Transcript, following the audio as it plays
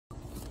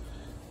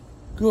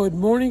Good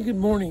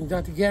morning.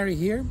 Dr. Gary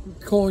here,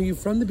 calling you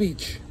from the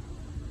beach.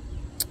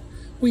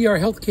 We are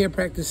Healthcare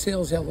Practice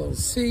Sales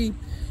LLC,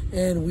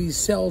 and we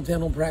sell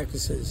dental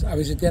practices. I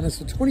was a dentist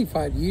for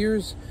 25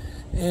 years,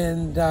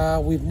 and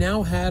we've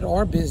now had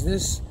our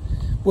business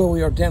where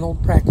we are dental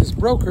practice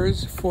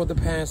brokers for the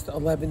past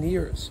 11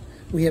 years.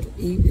 We have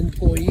 8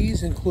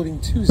 employees, including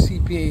 2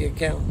 CPA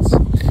accountants.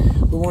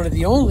 We're one of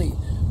the only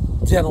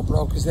dental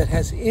brokers that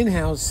has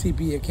in-house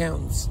CPA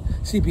accountants.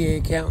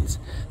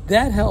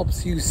 That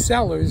helps you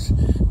sellers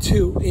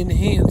to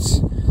enhance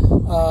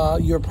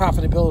your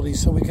profitability,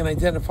 so we can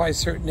identify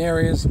certain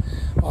areas,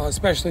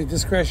 especially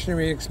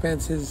discretionary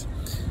expenses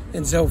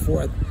and so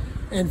forth.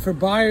 And for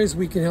buyers,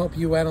 we can help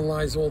you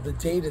analyze all the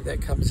data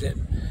that comes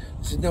in.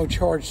 There's no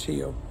charge to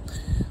you.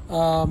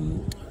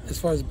 As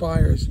far as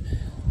buyers,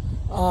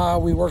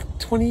 we work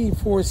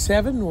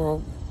 24/7,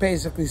 or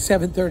basically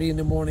 7:30 in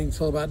the morning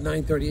till about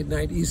 9:30 at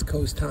night, East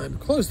Coast time,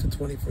 close to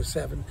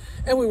 24/7.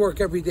 And we work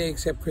every day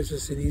except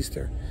Christmas and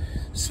Easter.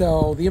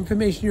 So the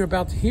information you're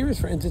about to hear is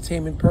for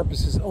entertainment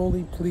purposes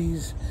only.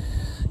 Please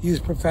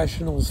use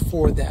professionals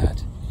for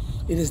that.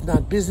 It is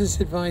not business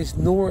advice,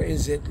 nor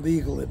is it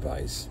legal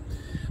advice.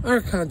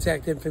 Our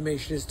contact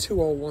information is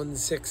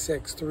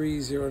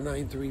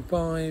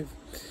 201-663-0935.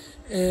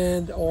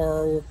 And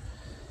our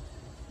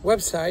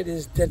website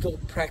is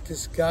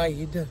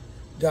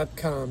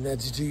dentalpracticeguide.com.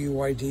 That's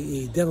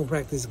Guide,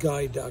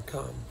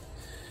 dentalpracticeguide.com.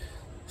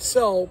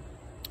 So,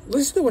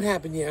 listen to what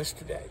happened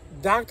yesterday.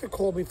 Doctor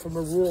called me from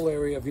a rural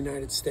area of the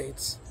United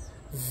States,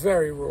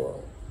 very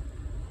rural.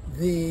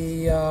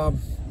 The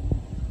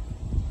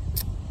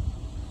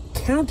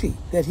county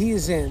that he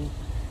is in,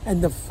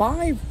 and the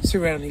 5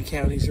 surrounding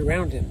counties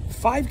around him,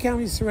 5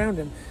 counties surround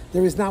him,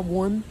 there is not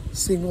one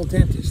single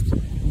dentist.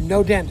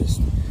 No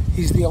dentist.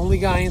 He's the only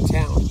guy in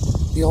town,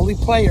 the only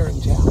player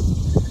in town.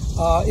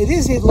 It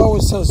is a lower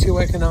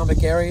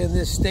socioeconomic area in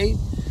this state,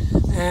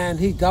 and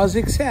he does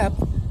accept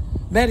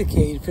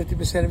Medicaid.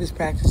 50% of his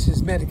practice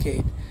is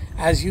Medicaid.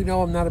 As you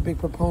know, I'm not a big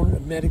proponent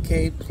of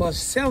Medicaid, plus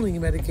selling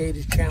Medicaid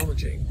is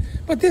challenging.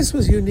 But this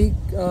was a unique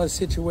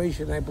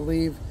situation, I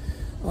believe,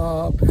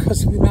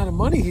 because of the amount of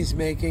money he's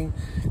making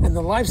and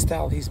the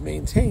lifestyle he's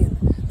maintained.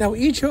 Now,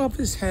 each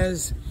office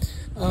has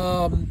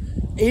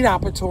 8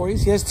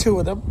 operatories. He has 2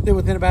 of them. They're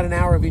within about an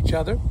hour of each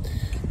other.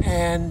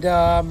 And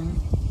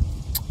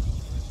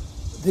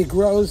the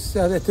gross,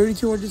 they're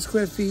 3,200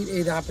 square feet,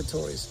 8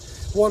 operatories.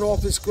 One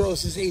office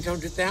gross is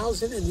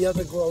 $800,000, and the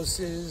other gross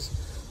is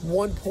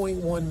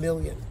 $1.1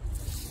 million.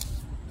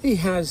 He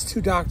has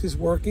 2 doctors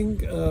working,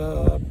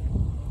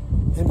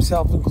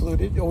 himself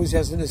included. Always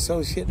has an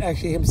associate,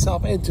 actually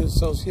himself and 2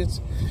 associates.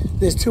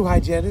 There's 2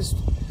 hygienists,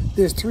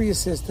 there's 3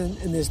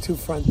 assistants, and there's 2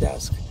 front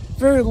desk.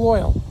 Very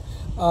loyal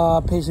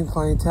patient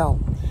clientele.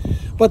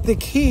 But the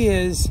key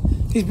is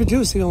he's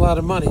producing a lot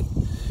of money.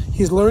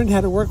 He's learned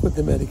how to work with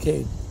the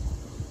Medicaid.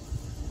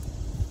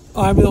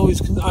 I'm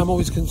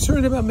always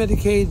concerned about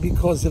Medicaid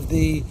because of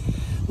the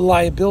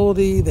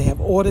liability. They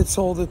have audits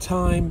all the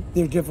time.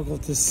 They're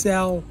difficult to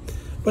sell.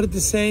 But at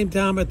the same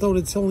time, I thought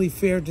it's only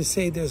fair to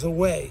say there's a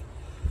way.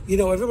 You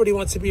know, everybody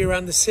wants to be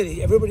around the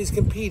city. Everybody's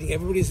competing.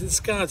 Everybody's in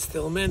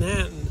Scottsdale,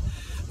 Manhattan,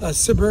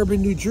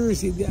 suburban New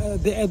Jersey,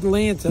 the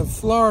Atlanta,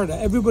 Florida.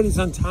 Everybody's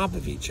on top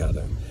of each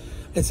other.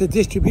 It's a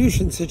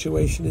distribution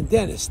situation in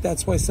dentists.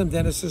 That's why some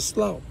dentists are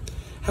slow.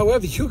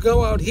 However, you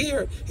go out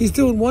here, he's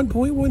doing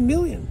 $1.1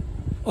 million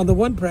on the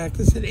one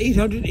practice and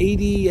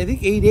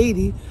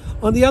 $880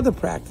 on the other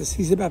practice.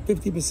 He's about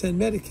 50%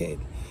 Medicaid.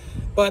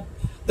 But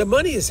the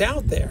money is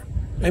out there.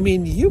 I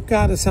mean, you've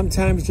got to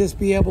sometimes just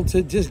be able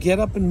to just get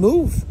up and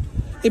move.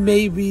 It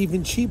may be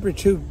even cheaper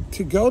to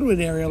go to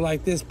an area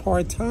like this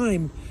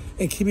part-time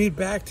and commute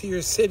back to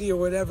your city or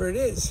whatever it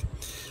is.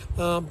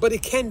 But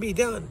it can be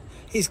done.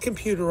 He's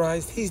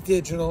computerized, he's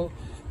digital,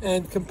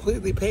 and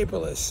completely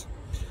paperless.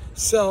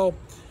 So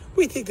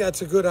we think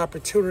that's a good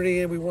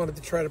opportunity, and we wanted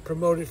to try to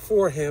promote it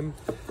for him.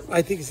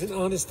 I think he's an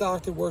honest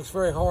doctor, works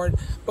very hard.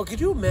 But could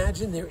you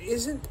imagine there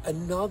isn't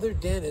another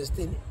dentist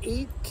in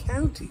 8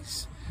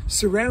 counties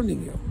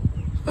surrounding you?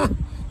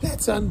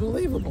 That's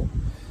unbelievable.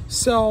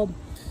 So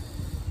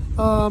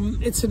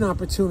it's an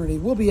opportunity.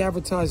 We'll be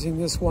advertising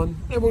this one,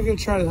 and we're going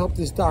to try to help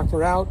this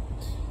doctor out.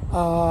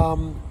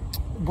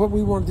 What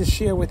we wanted to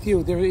share with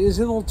you, there is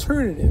an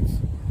alternative.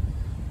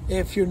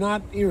 If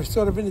you're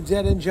sort of in a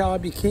dead-end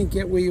job, you can't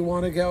get where you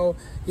want to go,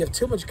 you have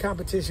too much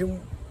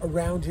competition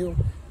around you,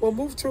 well,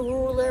 move to a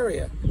rural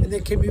area and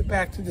then commute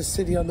back to the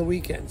city on the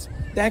weekends.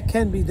 That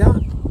can be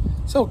done.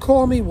 So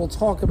call me, we'll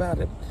talk about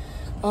it.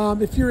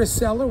 If you're a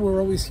seller,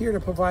 we're always here to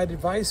provide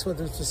advice,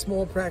 whether it's a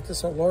small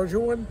practice or larger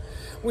one.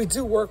 We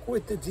do work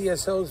with the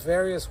DSOs,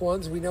 various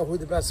ones. We know who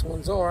the best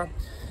ones are,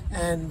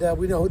 and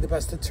we know who the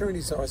best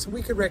attorneys are. So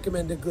we could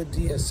recommend a good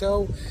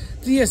DSO.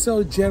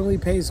 DSO generally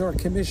pays our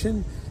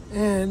commission,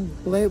 and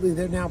lately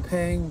they're now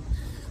paying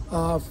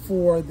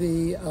for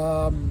the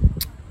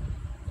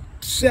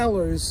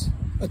seller's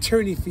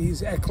attorney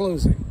fees at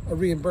closing, a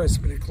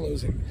reimbursement at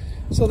closing.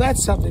 So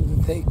that's something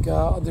to take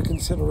under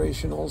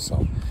consideration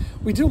also.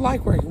 we do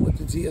like working with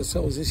the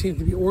DSOs. They seem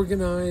to be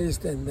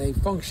organized and they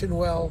function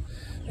well,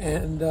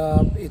 and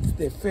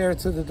they're fair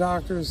to the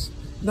doctors.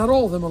 Not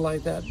all of them are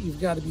like that. You've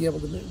got to be able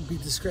to be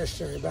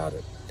discretionary about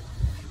it.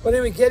 But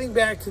anyway, getting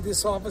back to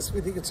this office,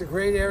 we think it's a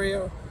great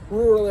area,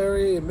 rural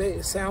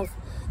area, south.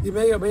 You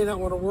may or may not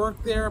want to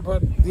work there,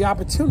 but the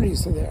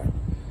opportunities are there.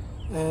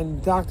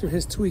 And doctor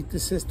has tweaked the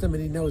system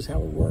and he knows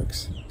how it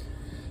works.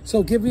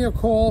 So give me a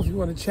call if you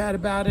want to chat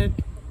about it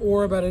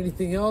or about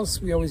anything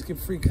else. We always give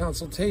free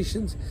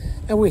consultations,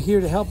 and we're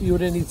here to help you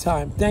at any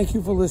time. Thank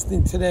you for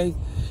listening today.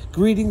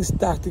 Greetings,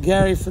 Dr.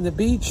 Gary from the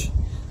beach.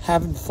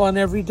 Having fun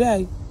every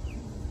day.